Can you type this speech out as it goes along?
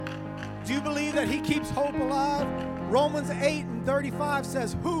Do you believe that he keeps hope alive? Romans 8:35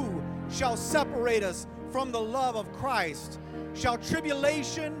 says, who shall separate us from the love of Christ? Shall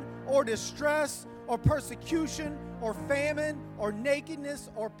tribulation or distress or persecution or famine or nakedness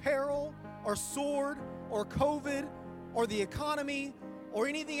or peril or sword or COVID or the economy or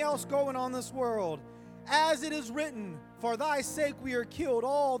anything else going on in this world? As it is written, for thy sake we are killed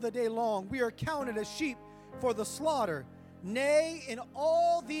all the day long. We are counted as sheep for the slaughter. Nay, in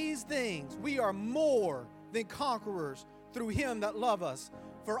all these things we are more than conquerors through him that loved us.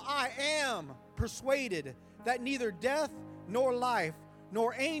 For I am persuaded that neither death nor life,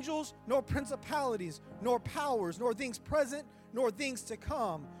 nor angels, nor principalities, nor powers, nor things present, nor things to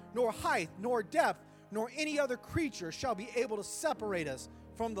come, nor height, nor depth, nor any other creature shall be able to separate us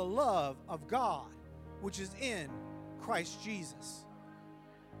from the love of God, which is in Christ Jesus.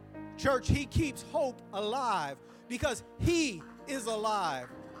 Church, he keeps hope alive because he is alive.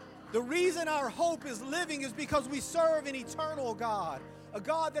 The reason our hope is living is because we serve an eternal God, a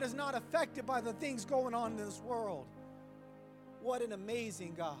God that is not affected by the things going on in this world. What an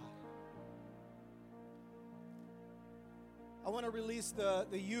amazing God. I want to release the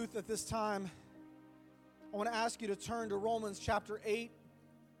youth at this time. I want to ask you to turn to Romans chapter 8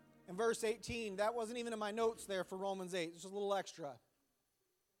 and verse 18. That wasn't even in my notes there for Romans 8. It's just a little extra.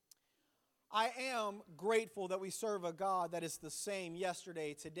 I am grateful that we serve a God that is the same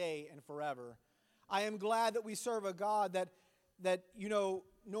yesterday, today, and forever. I am glad that we serve a God that no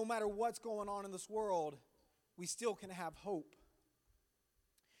matter what's going on in this world, we still can have hope.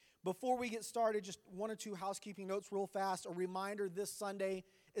 Before we get started, just one or two housekeeping notes real fast. A reminder, this Sunday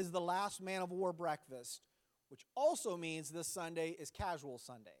is the last Man of War breakfast, which also means this Sunday is Casual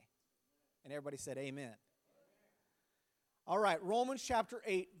Sunday. And everybody said amen. All right, Romans chapter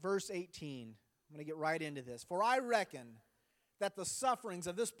 8, verse 18. I'm going to get right into this. For I reckon that the sufferings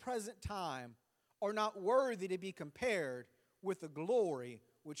of this present time are not worthy to be compared with the glory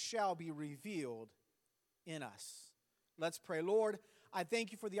which shall be revealed in us. Let's pray. Lord, I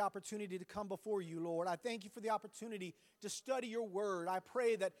thank you for the opportunity to come before you, Lord. I thank you for the opportunity to study your word. I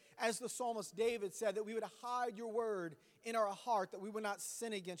pray that, as the psalmist David said, that we would hide your word in our heart, that we would not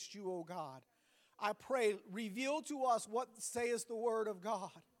sin against you, O God. I pray, reveal to us what saith the word of God.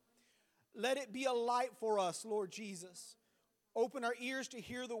 Let it be a light for us, Lord Jesus. Open our ears to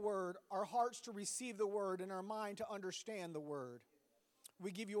hear the word, our hearts to receive the word, and our mind to understand the word. We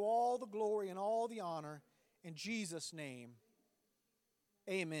give you all the glory and all the honor in Jesus' name.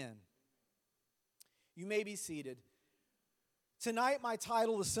 Amen. You may be seated. Tonight, my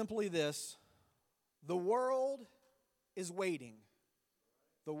title is simply this: The world is waiting.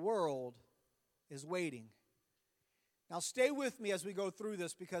 The world is waiting. Now, stay with me as we go through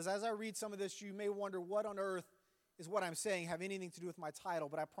this, because as I read some of this, you may wonder what on earth is what I'm saying have anything to do with my title,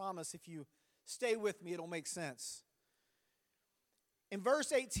 but I promise if you stay with me, it'll make sense. In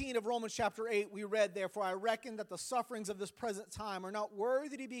verse 18 of Romans chapter 8, we read, therefore, I reckon that the sufferings of this present time are not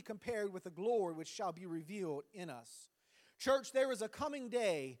worthy to be compared with the glory which shall be revealed in us. Church, there is a coming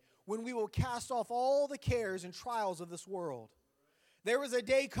day when we will cast off all the cares and trials of this world. There is a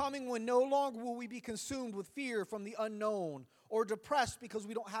day coming when no longer will we be consumed with fear from the unknown or depressed because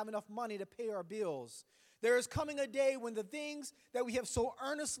we don't have enough money to pay our bills. There is coming a day when the things that we have so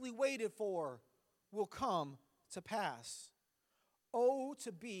earnestly waited for will come to pass. Oh,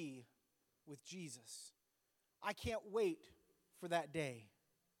 to be with Jesus. I can't wait for that day.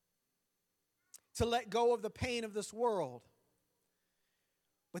 To let go of the pain of this world.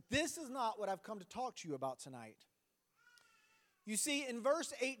 But this is not what I've come to talk to you about tonight. You see, in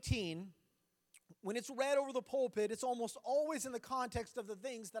verse 18, when it's read over the pulpit, it's almost always in the context of the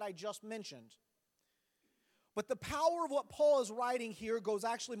things that I just mentioned. But the power of what Paul is writing here goes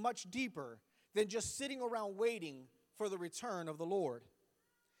actually much deeper than just sitting around waiting for the return of the Lord.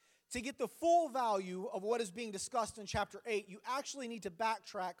 To get the full value of what is being discussed in chapter 8, you actually need to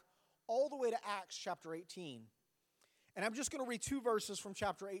backtrack all the way to Acts chapter 18. And I'm just going to read two verses from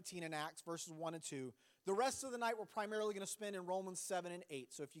chapter 18 in Acts, verses 1 and 2. The rest of the night we're primarily going to spend in Romans 7 and 8.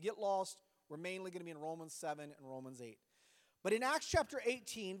 So if you get lost, we're mainly going to be in Romans 7 and Romans 8. But in Acts chapter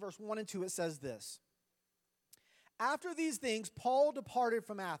 18, verse 1 and 2, it says this. After these things, Paul departed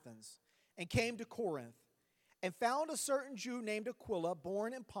from Athens and came to Corinth, and found a certain Jew named Aquila,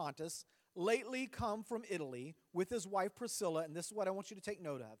 born in Pontus, lately come from Italy, with his wife Priscilla, and this is what I want you to take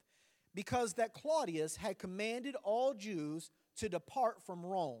note of, because that Claudius had commanded all Jews to depart from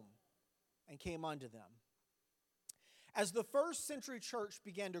Rome, and came unto them. As the first century church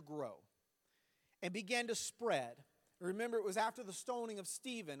began to grow and began to spread, Remember, it was after the stoning of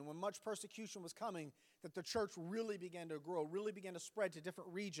Stephen, when much persecution was coming, that the church really began to grow, really began to spread to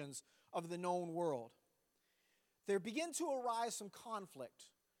different regions of the known world. There began to arise some conflict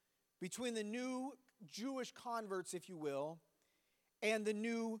between the new Jewish converts, if you will, and the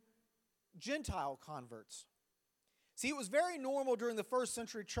new Gentile converts. See, it was very normal during the first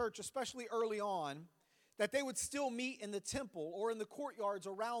century church, especially early on, that they would still meet in the temple or in the courtyards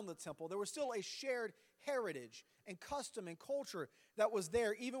around the temple. There was still a shared heritage and custom and culture that was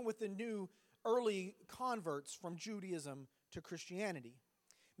there, even with the new early converts from Judaism to Christianity.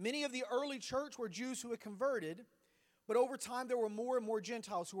 Many of the early church were Jews who had converted, but over time there were more and more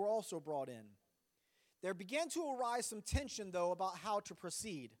Gentiles who were also brought in. There began to arise some tension, though, about how to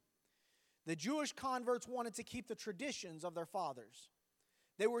proceed. The Jewish converts wanted to keep the traditions of their fathers.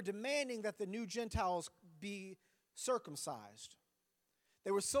 They were demanding that the new Gentiles be circumcised. They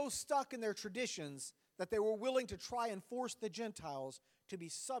were so stuck in their traditions that they were willing to try and force the Gentiles to be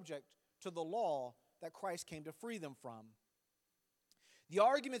subject to the law that Christ came to free them from. The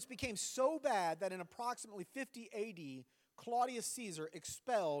arguments became so bad that in approximately 50 AD, Claudius Caesar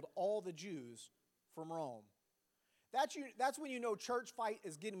expelled all the Jews from Rome. That's when you know church fight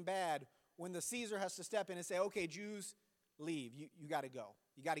is getting bad, when the Caesar has to step in and say, okay, Jews, leave. You got to go.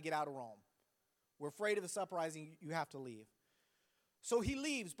 You got to get out of Rome. We're afraid of this uprising. You have to leave. So he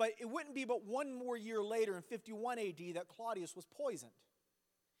leaves, but it wouldn't be but one more year later in 51 AD that Claudius was poisoned.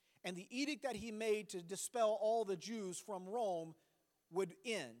 And the edict that he made to dispel all the Jews from Rome would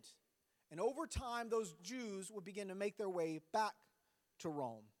end. And over time, those Jews would begin to make their way back to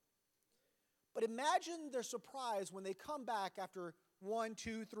Rome. But imagine their surprise when they come back after 1,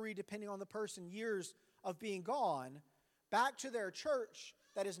 2, 3, depending on the person, years of being gone, back to their church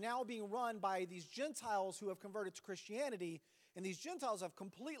that is now being run by these Gentiles who have converted to Christianity. And these Gentiles have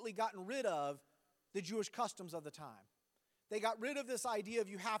completely gotten rid of the Jewish customs of the time. They got rid of this idea of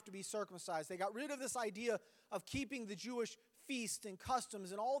you have to be circumcised. They got rid of this idea of keeping the Jewish feasts and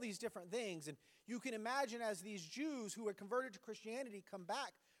customs and all these different things. And you can imagine as these Jews who had converted to Christianity come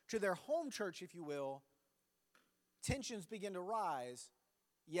back to their home church, if you will, tensions begin to rise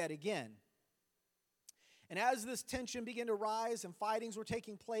yet again. And as this tension began to rise and fightings were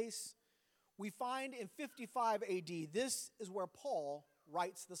taking place, we find in 55 AD, this is where Paul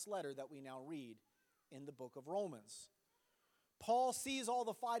writes this letter that we now read in the book of Romans. Paul sees all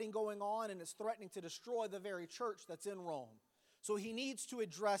the fighting going on and it's threatening to destroy the very church that's in Rome. So he needs to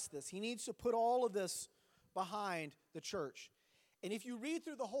address this. He needs to put all of this behind the church. And if you read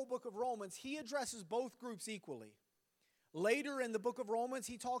through the whole book of Romans, he addresses both groups equally. Later in the book of Romans,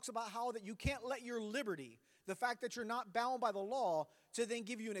 he talks about how that you can't let your liberty, the fact that you're not bound by the law, to then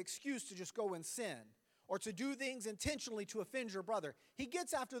give you an excuse to just go and sin or to do things intentionally to offend your brother. He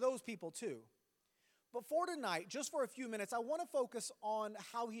gets after those people too. But for tonight, just for a few minutes, I want to focus on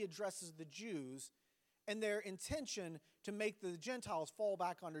how he addresses the Jews and their intention to make the Gentiles fall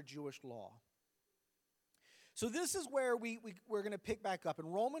back under Jewish law. So this is where we're going to pick back up. In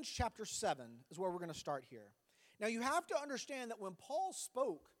Romans chapter 7 is where we're going to start here. Now you have to understand that when Paul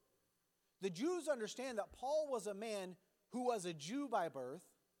spoke, the Jews understand that Paul was a man who was a Jew by birth,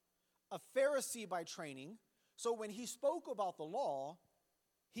 a Pharisee by training. So when he spoke about the law,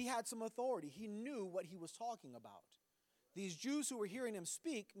 he had some authority. He knew what he was talking about. These Jews who were hearing him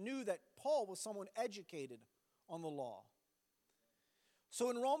speak knew that Paul was someone educated on the law. So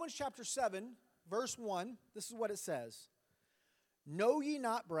in Romans chapter 7, verse 1, this is what it says. Know ye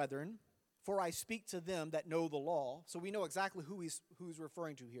not, brethren, for I speak to them that know the law. So we know exactly who he's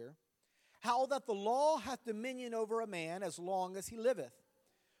referring to here. How that the law hath dominion over a man as long as he liveth.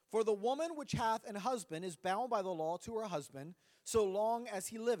 For the woman which hath an husband is bound by the law to her husband, so long as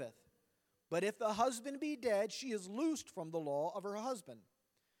he liveth. But if the husband be dead, she is loosed from the law of her husband.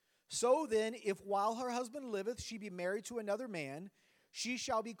 So then, if while her husband liveth she be married to another man, she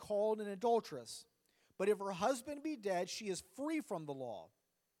shall be called an adulteress. But if her husband be dead, she is free from the law,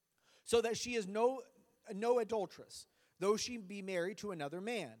 so that she is no adulteress, though she be married to another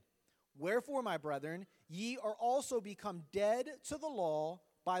man. Wherefore, my brethren, ye are also become dead to the law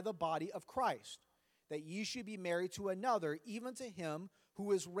by the body of Christ, that ye should be married to another, even to him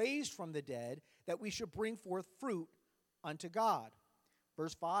who is raised from the dead, that we should bring forth fruit unto God.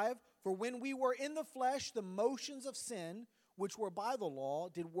 Verse 5, for when we were in the flesh, the motions of sin, which were by the law,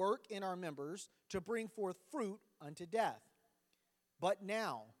 did work in our members to bring forth fruit unto death. But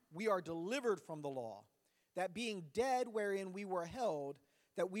now we are delivered from the law, that being dead wherein we were held,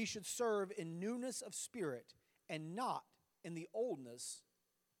 that we should serve in newness of spirit, and not in the oldness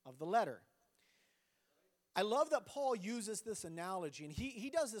of the letter. I love that Paul uses this analogy, and he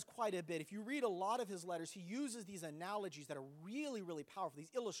does this quite a bit. If you read a lot of his letters, he uses these analogies that are really, really powerful,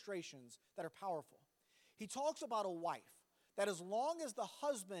 these illustrations that are powerful. He talks about a wife, that as long as the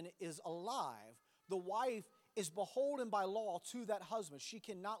husband is alive, the wife is beholden by law to that husband. She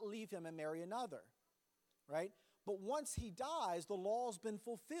cannot leave him and marry another, right? But once he dies, the law's been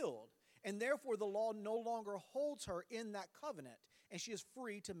fulfilled, and therefore the law no longer holds her in that covenant, and she is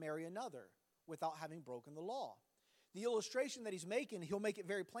free to marry another without having broken the law. The illustration that he's making, he'll make it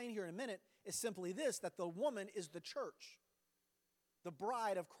very plain here in a minute, is simply this, that the woman is the church, the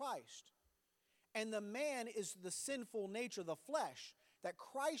bride of Christ. And the man is the sinful nature, the flesh, that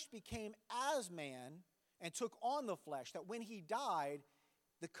Christ became as man and took on the flesh, that when he died,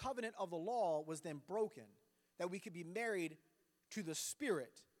 the covenant of the law was then broken, that we could be married to the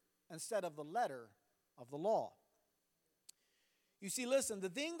Spirit instead of the letter of the law. You see, listen, the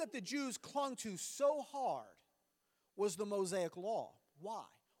thing that the Jews clung to so hard was the Mosaic law. Why?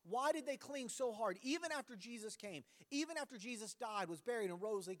 Why did they cling so hard? Even after Jesus came, even after Jesus died, was buried, and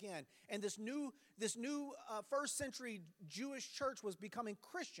rose again, and this new first century Jewish church was becoming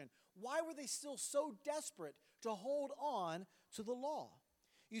Christian, why were they still so desperate to hold on to the law?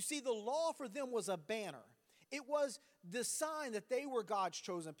 You see, the law for them was a banner. It was the sign that they were God's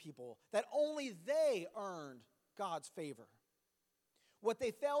chosen people, that only they earned God's favor. What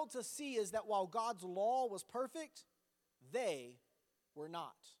they failed to see is that while God's law was perfect, they were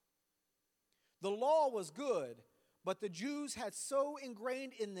not. The law was good, but the Jews had so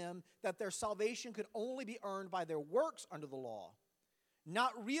ingrained in them that their salvation could only be earned by their works under the law,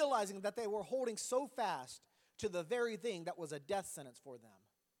 not realizing that they were holding so fast to the very thing that was a death sentence for them.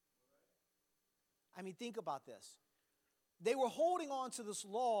 I mean, think about this. They were holding on to this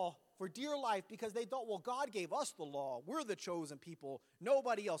law for dear life because they thought, well, God gave us the law. We're the chosen people.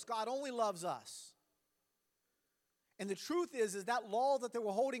 Nobody else. God only loves us. And the truth is that law that they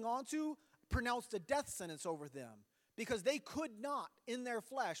were holding on to pronounced a death sentence over them because they could not, in their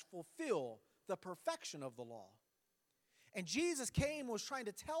flesh, fulfill the perfection of the law. And Jesus came and was trying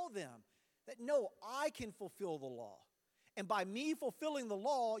to tell them that, no, I can fulfill the law. And by me fulfilling the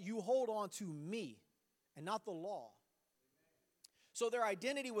law, you hold on to me and not the law. So their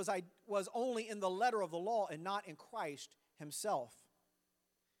identity was only in the letter of the law and not in Christ himself.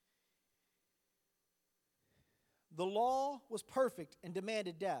 The law was perfect and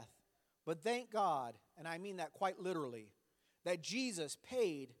demanded death. But thank God, and I mean that quite literally, that Jesus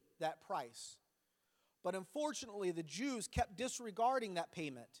paid that price. But unfortunately, the Jews kept disregarding that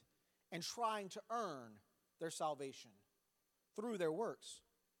payment and trying to earn their salvation through their works.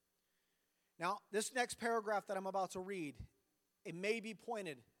 Now, this next paragraph that I'm about to read, it may be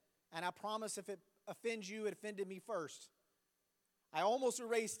pointed, and I promise if it offends you, it offended me first. I almost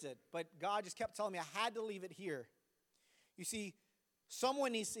erased it, but God just kept telling me I had to leave it here. You see,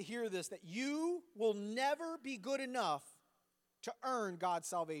 someone needs to hear this, that you will never be good enough to earn God's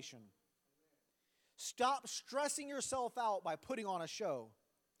salvation. Stop stressing yourself out by putting on a show.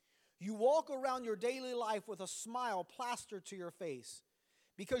 You walk around your daily life with a smile plastered to your face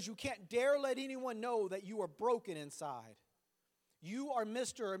because you can't dare let anyone know that you are broken inside. You are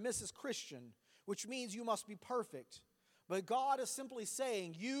Mr. or Mrs. Christian, which means you must be perfect. But God is simply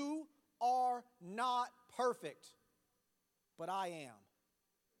saying, you are not perfect, but I am.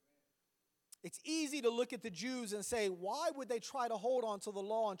 It's easy to look at the Jews and say, why would they try to hold on to the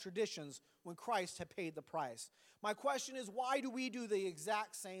law and traditions when Christ had paid the price? My question is, why do we do the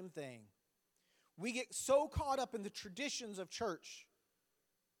exact same thing? We get so caught up in the traditions of church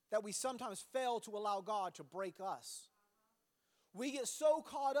that we sometimes fail to allow God to break us. We get so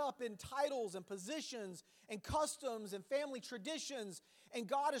caught up in titles and positions and customs and family traditions, and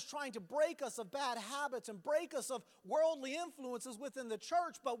God is trying to break us of bad habits and break us of worldly influences within the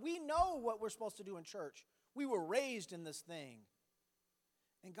church, but we know what we're supposed to do in church. We were raised in this thing.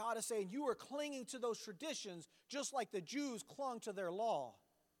 And God is saying, you are clinging to those traditions just like the Jews clung to their law.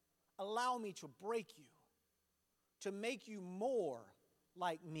 Allow me to break you, to make you more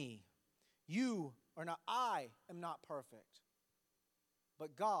like me. I am not perfect,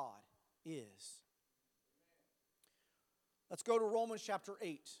 but God is. Let's go to Romans chapter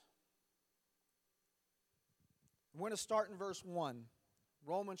 8. We're going to start in verse 1.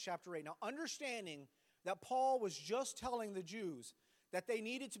 Romans chapter 8. Now, understanding that Paul was just telling the Jews that they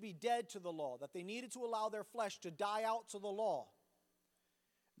needed to be dead to the law, that they needed to allow their flesh to die out to the law.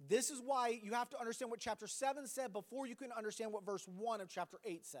 This is why you have to understand what chapter 7 said before you can understand what verse 1 of chapter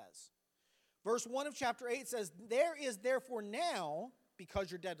 8 says. Verse 1 of chapter 8 says, there is therefore now, because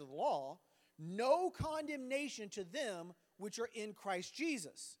you're dead to the law, no condemnation to them which are in Christ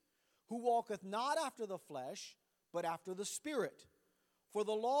Jesus, who walketh not after the flesh, but after the Spirit. For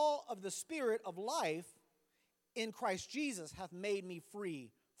the law of the Spirit of life in Christ Jesus hath made me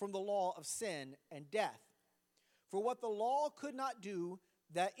free from the law of sin and death. For what the law could not do,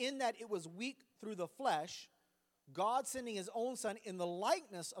 that in that it was weak through the flesh, God sending his own Son in the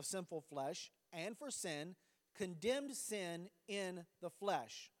likeness of sinful flesh, and for sin, condemned sin in the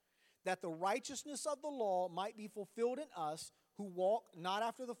flesh, that the righteousness of the law might be fulfilled in us who walk not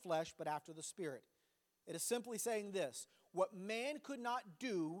after the flesh, but after the Spirit. It is simply saying this: what man could not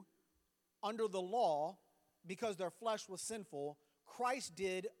do under the law because their flesh was sinful, Christ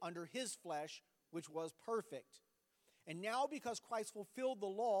did under his flesh, which was perfect. And now because Christ fulfilled the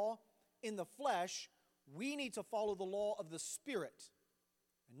law in the flesh, we need to follow the law of the Spirit,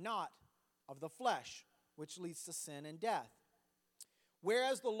 and not of the flesh, which leads to sin and death.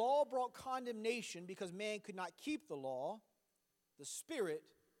 Whereas the law brought condemnation because man could not keep the law, the Spirit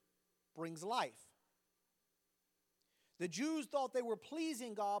brings life. The Jews thought they were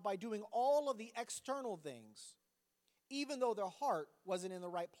pleasing God by doing all of the external things, even though their heart wasn't in the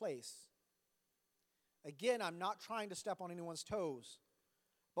right place. Again, I'm not trying to step on anyone's toes,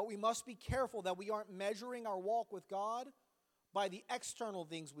 but we must be careful that we aren't measuring our walk with God by the external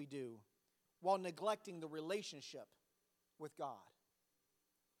things we do while neglecting the relationship with God.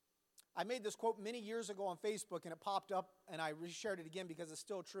 I made this quote many years ago on Facebook, and it popped up, and I reshared it again because it's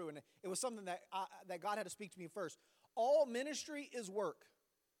still true, and it was something that God had to speak to me first. All ministry is work,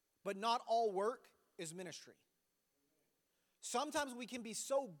 but not all work is ministry. Sometimes we can be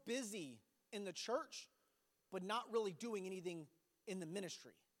so busy in the church, but not really doing anything in the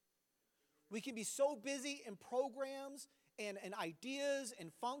ministry. We can be so busy in programs and ideas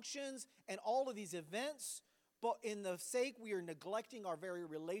and functions and all of these events, but in the sake we are neglecting our very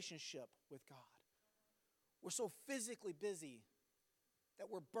relationship with God. We're so physically busy that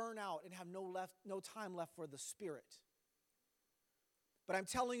we're burnt out and have no time left for the Spirit. But I'm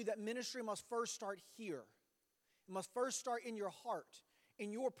telling you that ministry must first start here. It must first start in your heart,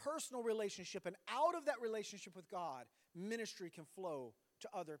 in your personal relationship, and out of that relationship with God, ministry can flow to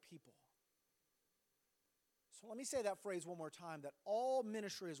other people. So let me say that phrase one more time, that all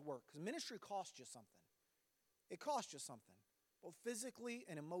ministry is work, because ministry costs you something. It costs you something, both physically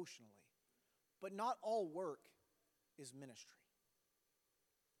and emotionally. But not all work is ministry.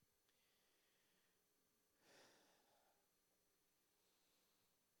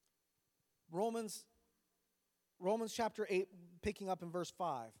 Romans chapter 8, picking up in verse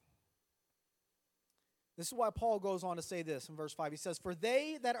 5. This is why Paul goes on to say this in verse 5. He says, "For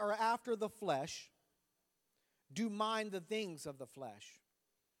they that are after the flesh do mind the things of the flesh,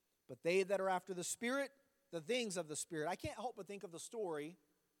 but they that are after the Spirit, the things of the Spirit." I can't help but think of the story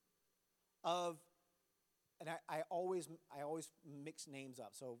of, and I always mix names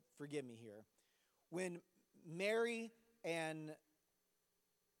up, so forgive me here. When Mary and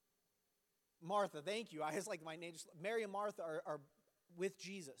Martha, thank you. I just like my name. Mary and Martha are with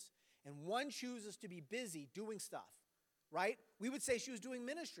Jesus. And one chooses to be busy doing stuff, right? We would say she was doing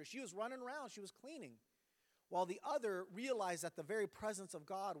ministry. She was running around. She was cleaning. While the other realized that the very presence of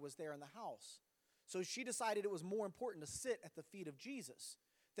God was there in the house. So she decided it was more important to sit at the feet of Jesus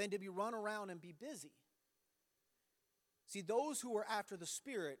than to be run around and be busy. See, those who are after the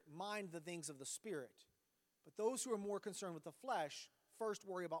Spirit mind the things of the Spirit. But those who are more concerned with the flesh first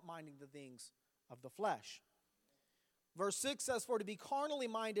worry about minding the things of the flesh. Verse 6 says, "For to be carnally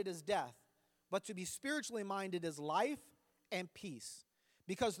minded is death, but to be spiritually minded is life and peace.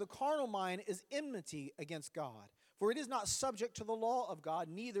 Because the carnal mind is enmity against God. For it is not subject to the law of God,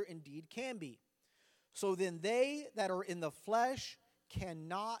 neither indeed can be. So then they that are in the flesh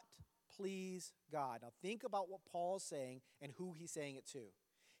cannot please God." Now think about what Paul's saying and who he's saying it to.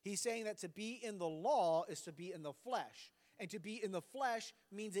 He's saying that to be in the law is to be in the flesh. And to be in the flesh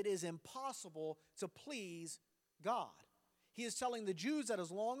means it is impossible to please God. He is telling the Jews that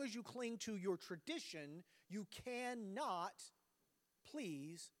as long as you cling to your tradition, you cannot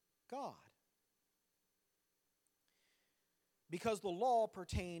please God. Because the law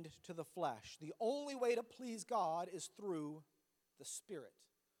pertained to the flesh. The only way to please God is through the Spirit.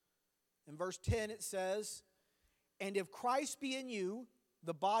 In verse 10 it says, "And if Christ be in you,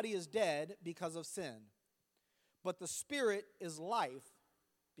 the body is dead because of sin, but the Spirit is life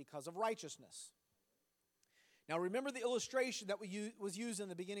because of righteousness." Now remember the illustration that was used in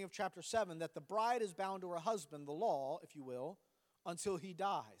the beginning of chapter 7, that the bride is bound to her husband, the law, if you will, until he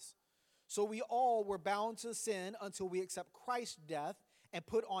dies. So we all were bound to sin until we accept Christ's death and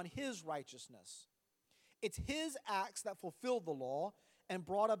put on his righteousness. It's his acts that fulfilled the law and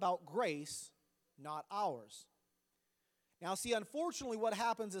brought about grace, not ours. Now, see, unfortunately, what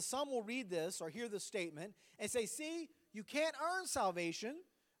happens is some will read this or hear this statement and say, see, you can't earn salvation,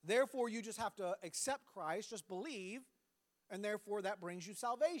 therefore you just have to accept Christ, just believe, and therefore that brings you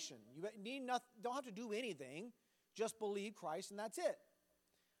salvation. You don't have to do anything, just believe Christ and that's it.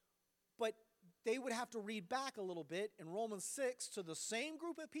 But they would have to read back a little bit in Romans 6 to the same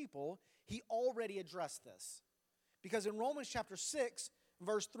group of people. He already addressed this. Because in Romans chapter 6,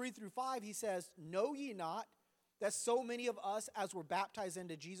 verse 3 through 5, he says, know ye not that so many of us as were baptized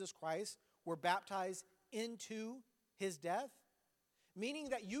into Jesus Christ were baptized into his death? Meaning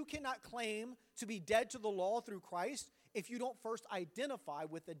that you cannot claim to be dead to the law through Christ if you don't first identify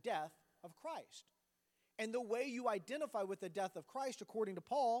with the death of Christ. And the way you identify with the death of Christ, according to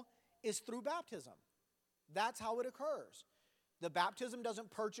Paul, is through baptism. That's how it occurs. The baptism doesn't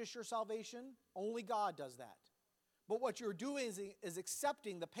purchase your salvation. Only God does that. But what you're doing is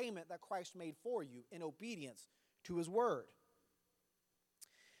accepting the payment that Christ made for you in obedience to his word.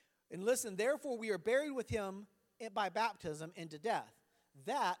 And listen, therefore we are buried with him by baptism into death,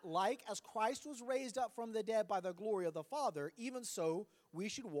 that like as Christ was raised up from the dead by the glory of the Father, even so we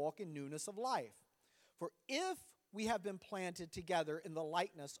should walk in newness of life. For if we have been planted together in the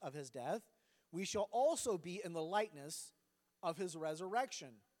likeness of his death, we shall also be in the likeness of his resurrection.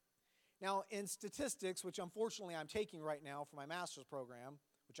 Now, in statistics, which unfortunately I'm taking right now for my master's program,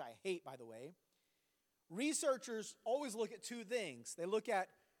 which I hate, by the way, researchers always look at two things. They look at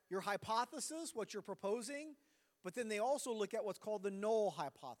your hypothesis, what you're proposing, but then they also look at what's called the null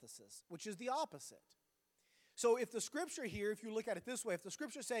hypothesis, which is the opposite. So if the scripture here, if you look at it this way, if the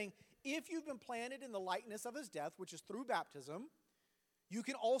scripture is saying, if you've been planted in the likeness of his death, which is through baptism, you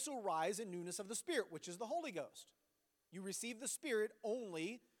can also rise in newness of the Spirit, which is the Holy Ghost. You receive the Spirit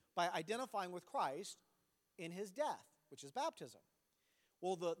only by identifying with Christ in his death, which is baptism.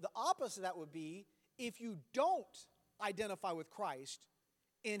 Well, the opposite of that would be if you don't identify with Christ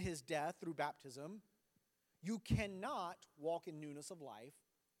in his death through baptism, you cannot walk in newness of life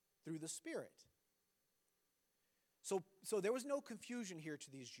through the Spirit. So there was no confusion here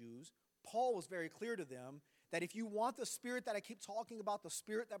to these Jews. Paul was very clear to them that if you want the Spirit that I keep talking about, the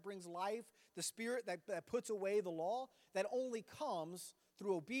Spirit that brings life, the Spirit that puts away the law, that only comes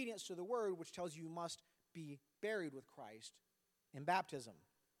through obedience to the word, which tells you must be buried with Christ in baptism.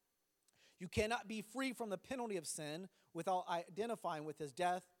 You cannot be free from the penalty of sin without identifying with his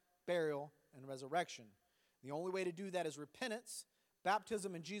death, burial, and resurrection. The only way to do that is repentance,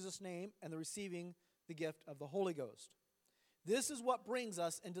 baptism in Jesus' name, and the receiving the gift of the Holy Ghost. This is what brings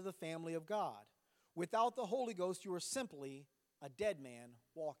us into the family of God. Without the Holy Ghost, you are simply a dead man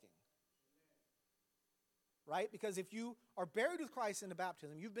walking. Right? Because if you are buried with Christ in the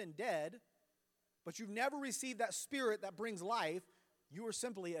baptism, you've been dead, but you've never received that Spirit that brings life, you are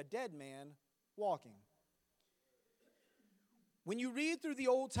simply a dead man walking. When you read through the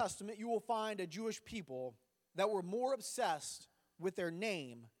Old Testament, you will find a Jewish people that were more obsessed with their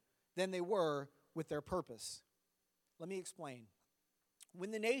name than they were with their purpose. Let me explain.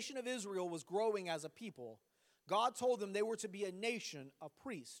 When the nation of Israel was growing as a people, God told them they were to be a nation of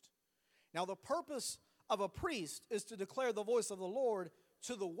priests. Now, the purpose of a priest is to declare the voice of the Lord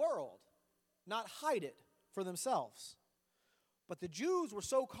to the world, not hide it for themselves. But the Jews were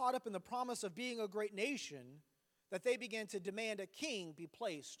so caught up in the promise of being a great nation that they began to demand a king be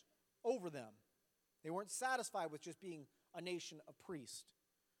placed over them. They weren't satisfied with just being a nation of priests.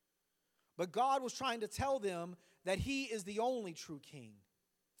 But God was trying to tell them that he is the only true king.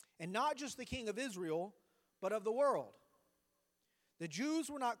 And not just the king of Israel, but of the world. The Jews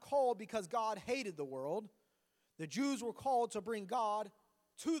were not called because God hated the world. The Jews were called to bring God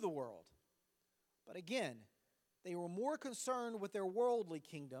to the world. But again, they were more concerned with their worldly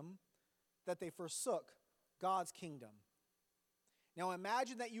kingdom that they forsook God's kingdom. Now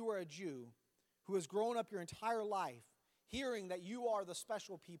imagine that you are a Jew who has grown up your entire life hearing that you are the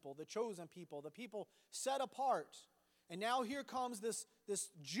special people, the chosen people, the people set apart. And now here comes this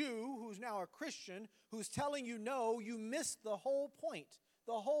Jew who's now a Christian who's telling you, no, you missed the whole point,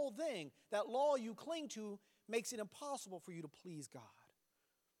 the whole thing. That law you cling to makes it impossible for you to please God.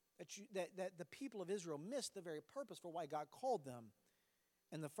 That the people of Israel missed the very purpose for why God called them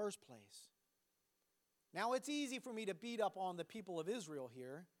in the first place. Now it's easy for me to beat up on the people of Israel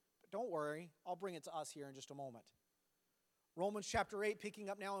here, but don't worry, I'll bring it to us here in just a moment. Romans chapter 8, picking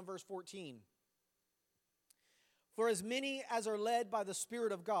up now in verse 14. For as many as are led by the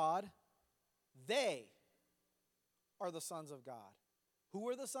Spirit of God, they are the sons of God. Who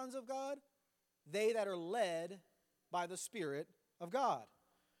are the sons of God? They that are led by the Spirit of God.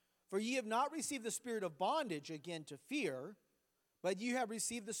 For ye have not received the spirit of bondage again to fear, but ye have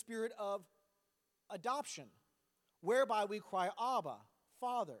received the spirit of adoption, whereby we cry, Abba,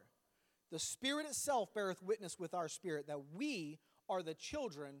 Father. The Spirit itself beareth witness with our spirit that we are the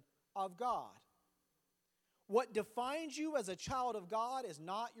children of God. What defines you as a child of God is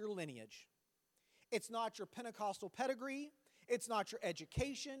not your lineage. It's not your Pentecostal pedigree. It's not your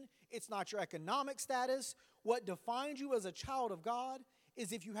education. It's not your economic status. What defines you as a child of God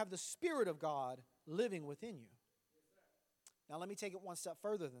is if you have the Spirit of God living within you. Now let me take it one step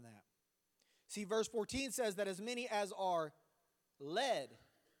further than that. See, verse 14 says that as many as are led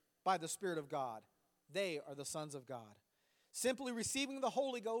by the Spirit of God, they are the sons of God. Simply receiving the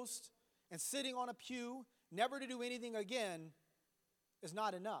Holy Ghost and sitting on a pew, never to do anything again, is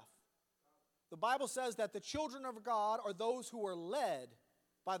not enough. The Bible says that the children of God are those who are led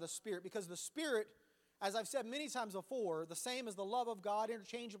by the Spirit, because the Spirit, as I've said many times before, the same as the love of God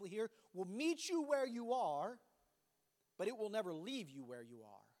interchangeably here, will meet you where you are, but it will never leave you where you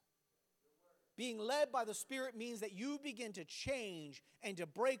are. Being led by the Spirit means that you begin to change and to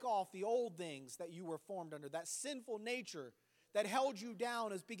break off the old things that you were formed under. That sinful nature that held you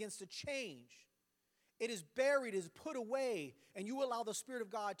down begins to change. It is buried, it is put away, and you allow the Spirit of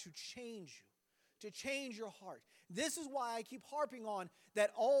God to change you, to change your heart. This is why I keep harping on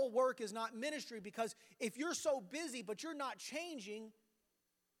that all work is not ministry, because if you're so busy but you're not changing,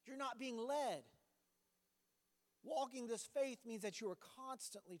 you're not being led. Walking this faith means that you are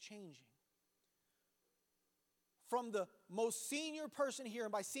constantly changing. From the most senior person here,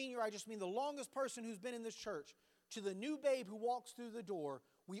 and by senior I just mean the longest person who's been in this church, to the new babe who walks through the door,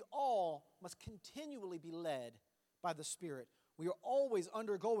 we all must continually be led by the Spirit. We are always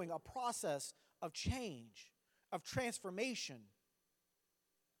undergoing a process of change, of transformation.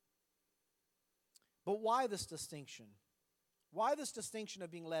 But why this distinction? Why this distinction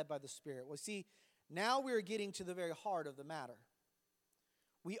of being led by the Spirit? Well, see, now we are getting to the very heart of the matter.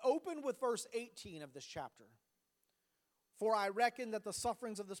 We open with verse 18 of this chapter. For I reckon that the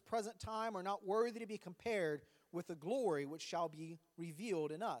sufferings of this present time are not worthy to be compared with the glory which shall be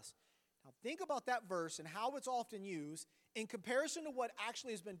revealed in us. Now think about that verse and how it's often used in comparison to what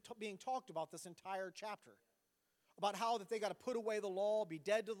actually has been being talked about this entire chapter. About how that they got to put away the law, be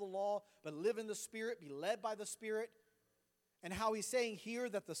dead to the law, but live in the Spirit, be led by the Spirit. And how he's saying here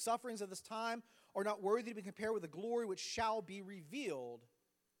that the sufferings of this time are not worthy to be compared with the glory which shall be revealed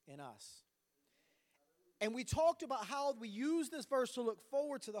in us. And we talked about how we use this verse to look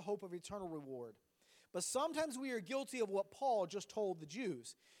forward to the hope of eternal reward. But sometimes we are guilty of what Paul just told the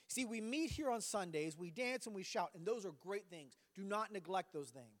Jews. See, we meet here on Sundays, we dance and we shout, and those are great things. Do not neglect those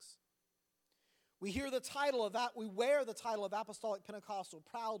things. We hear the title of that, we wear the title of Apostolic Pentecostal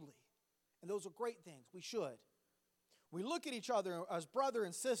proudly, and those are great things. We should. We look at each other as brother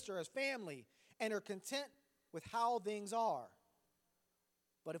and sister, as family, and are content with how things are.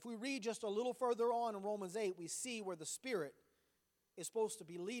 But if we read just a little further on in Romans 8, we see where the Spirit is supposed to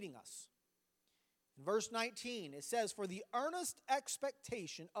be leading us. In verse 19, it says, For the earnest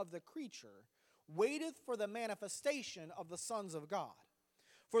expectation of the creature waiteth for the manifestation of the sons of God.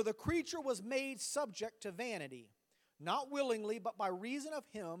 For the creature was made subject to vanity, not willingly, but by reason of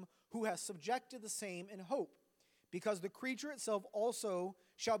him who has subjected the same in hope. Because the creature itself also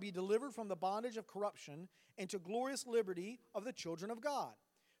shall be delivered from the bondage of corruption into glorious liberty of the children of God.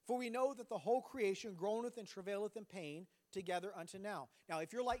 For we know that the whole creation groaneth and travaileth in pain together unto now. Now,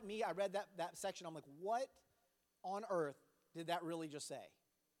 if you're like me, I read that section, I'm like, what on earth did that really just say?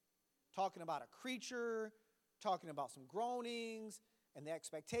 Talking about a creature, talking about some groanings and the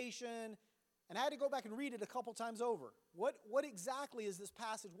expectation. And I had to go back and read it a couple times over. What exactly is this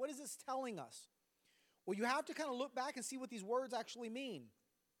passage? What is this telling us? Well, you have to kind of look back and see what these words actually mean.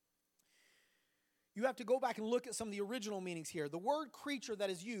 You have to go back and look at some of the original meanings here. The word creature that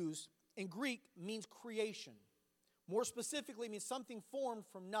is used in Greek means creation. More specifically, it means something formed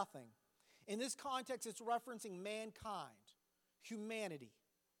from nothing. In this context, it's referencing mankind, humanity.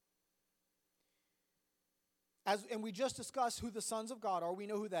 And we just discussed who the sons of God are. We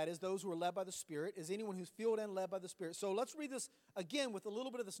know who that is, those who are led by the Spirit, is anyone who's filled and led by the Spirit. So let's read this again with a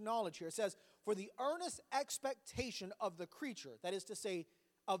little bit of this knowledge here. It says, For the earnest expectation of the creature, that is to say,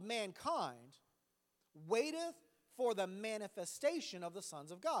 of mankind, waiteth for the manifestation of the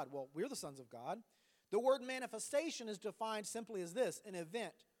sons of God. Well, we're the sons of God. The word manifestation is defined simply as this, an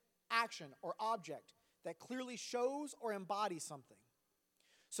event, action, or object that clearly shows or embodies something.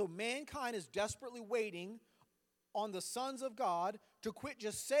 So mankind is desperately waiting on the sons of God to quit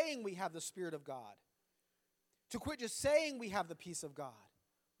just saying we have the Spirit of God, to quit just saying we have the peace of God,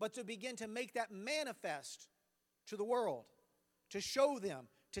 but to begin to make that manifest to the world, to show them,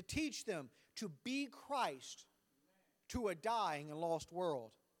 to teach them, to be Christ to a dying and lost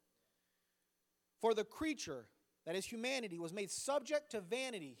world. For the creature, that is humanity, was made subject to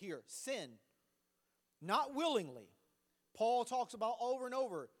vanity, here, sin, not willingly. Paul talks about over and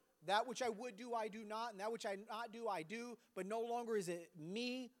over, that which I would do, I do not, and that which I not do, I do, but no longer is it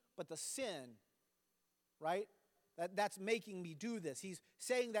me, but the sin, right? That's making me do this. He's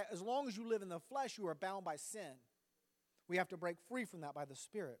saying that as long as you live in the flesh, you are bound by sin. We have to break free from that by the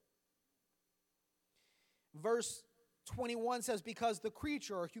Spirit. Verse 21 says, because the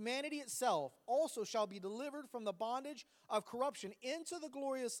creature, or humanity itself, also shall be delivered from the bondage of corruption into the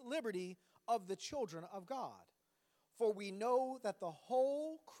glorious liberty of the children of God. For we know that the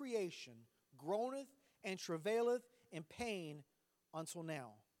whole creation groaneth and travaileth in pain until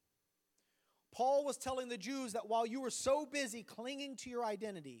now. Paul was telling the Jews that while you were so busy clinging to your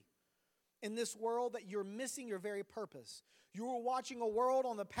identity in this world that you're missing your very purpose. You were watching a world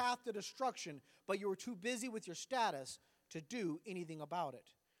on the path to destruction, but you were too busy with your status to do anything about it.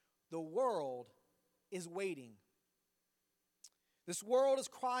 The world is waiting. This world is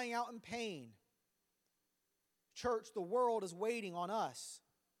crying out in pain. Church, the world is waiting on us.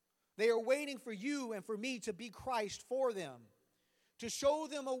 They are waiting for you and for me to be Christ for them, to show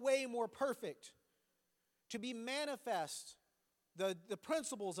them a way more perfect, to be manifest the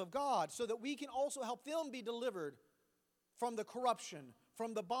principles of God so that we can also help them be delivered from the corruption,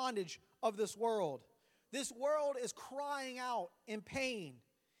 from the bondage of this world. This world is crying out in pain,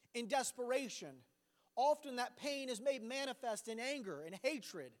 in desperation. Often that pain is made manifest in anger and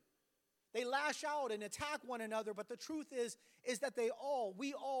hatred. They lash out and attack one another, but the truth is that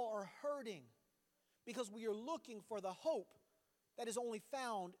we all are hurting because we are looking for the hope that is only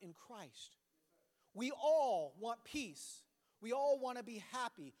found in Christ. We all want peace. We all want to be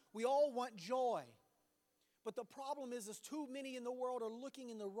happy. We all want joy. But the problem is too many in the world are looking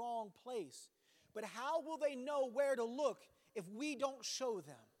in the wrong place. But how will they know where to look if we don't show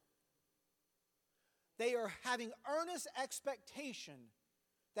them? They are having earnest expectation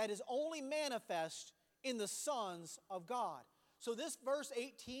that is only manifest in the sons of God. So this verse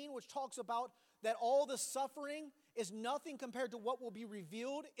 18, which talks about that all the suffering is nothing compared to what will be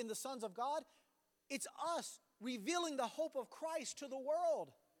revealed in the sons of God, it's us revealing the hope of Christ to the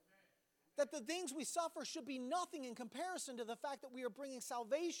world. That the things we suffer should be nothing in comparison to the fact that we are bringing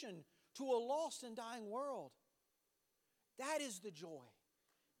salvation to a lost and dying world. That is the joy.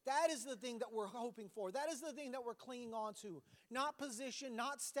 That is the thing that we're hoping for. That is the thing that we're clinging on to. Not position,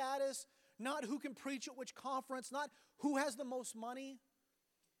 not status, not who can preach at which conference, not who has the most money.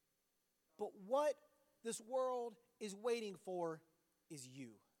 But what this world is waiting for is you.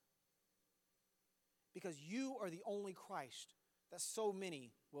 Because you are the only Christ that so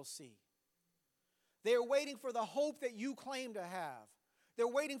many will see. They are waiting for the hope that you claim to have. They're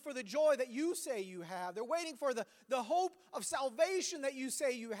waiting for the joy that you say you have. They're waiting for the hope of salvation that you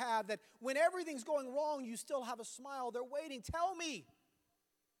say you have, that when everything's going wrong, you still have a smile. They're waiting. Tell me,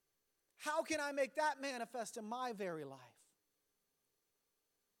 how can I make that manifest in my very life?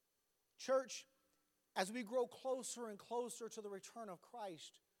 Church, as we grow closer and closer to the return of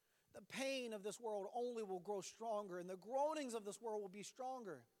Christ, the pain of this world only will grow stronger, and the groanings of this world will be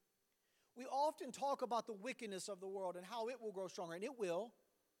stronger. We often talk about the wickedness of the world and how it will grow stronger, and it will.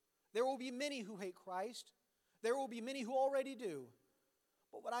 There will be many who hate Christ. There will be many who already do.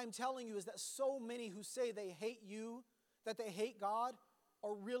 But what I'm telling you is that so many who say they hate you, that they hate God,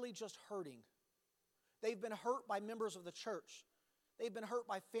 are really just hurting. They've been hurt by members of the church. They've been hurt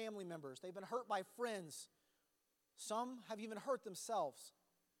by family members. They've been hurt by friends. Some have even hurt themselves.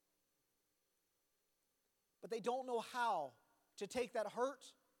 But they don't know how to take that hurt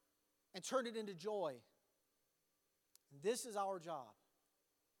and turn it into joy. And this is our job,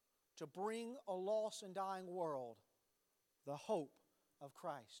 to bring a lost and dying world the hope of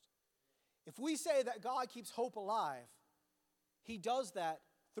Christ. If we say that God keeps hope alive, He does that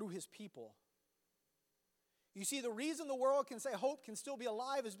through His people. You see, the reason the world can say hope can still be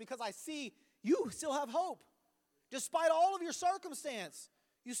alive is because I see you still have hope. Despite all of your circumstance,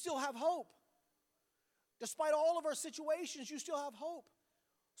 you still have hope. Despite all of our situations, you still have hope.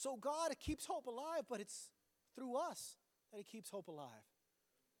 So God keeps hope alive, but it's through us that He keeps hope alive.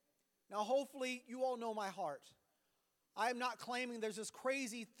 Now, hopefully, you all know my heart. I am not claiming there's this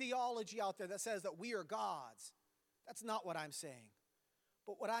crazy theology out there that says that we are gods. That's not what I'm saying.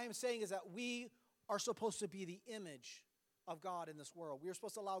 But what I am saying is that we are supposed to be the image of God in this world. We are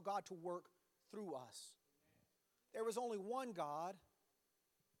supposed to allow God to work through us. There is only one God,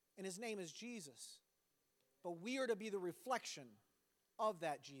 and His name is Jesus. But we are to be the reflection of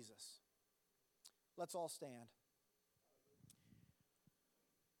that Jesus. Let's all stand.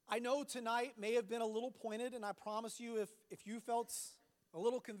 I know tonight may have been a little pointed, and I promise you if you felt a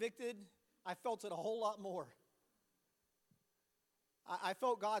little convicted, I felt it a whole lot more. I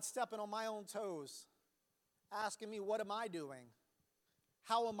felt God stepping on my own toes, asking me, what am I doing?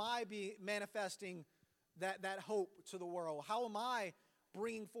 How am I manifesting that hope to the world? How am I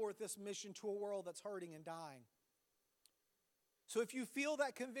bringing forth this mission to a world that's hurting and dying? So if you feel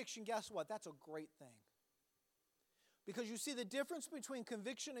that conviction, guess what? That's a great thing. Because you see, the difference between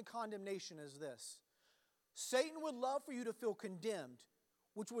conviction and condemnation is this. Satan would love for you to feel condemned,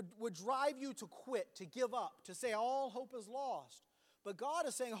 which would drive you to quit, to give up, to say all hope is lost. But God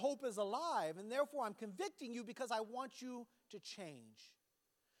is saying hope is alive, and therefore I'm convicting you because I want you to change.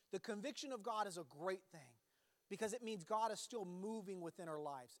 The conviction of God is a great thing because it means God is still moving within our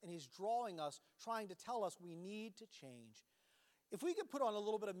lives, and He's drawing us, trying to tell us we need to change. If we could put on a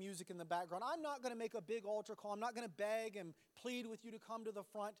little bit of music in the background, I'm not going to make a big altar call. I'm not going to beg and plead with you to come to the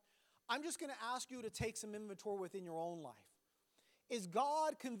front. I'm just going to ask you to take some inventory within your own life. Is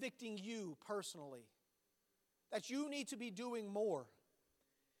God convicting you personally that you need to be doing more?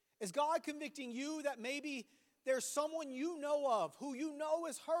 Is God convicting you that maybe there's someone you know of who you know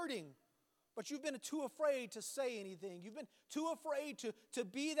is hurting, but you've been too afraid to say anything? You've been too afraid to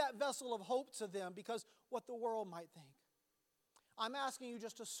be that vessel of hope to them because what the world might think. I'm asking you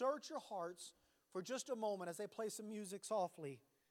just to search your hearts for just a moment as they play some music softly.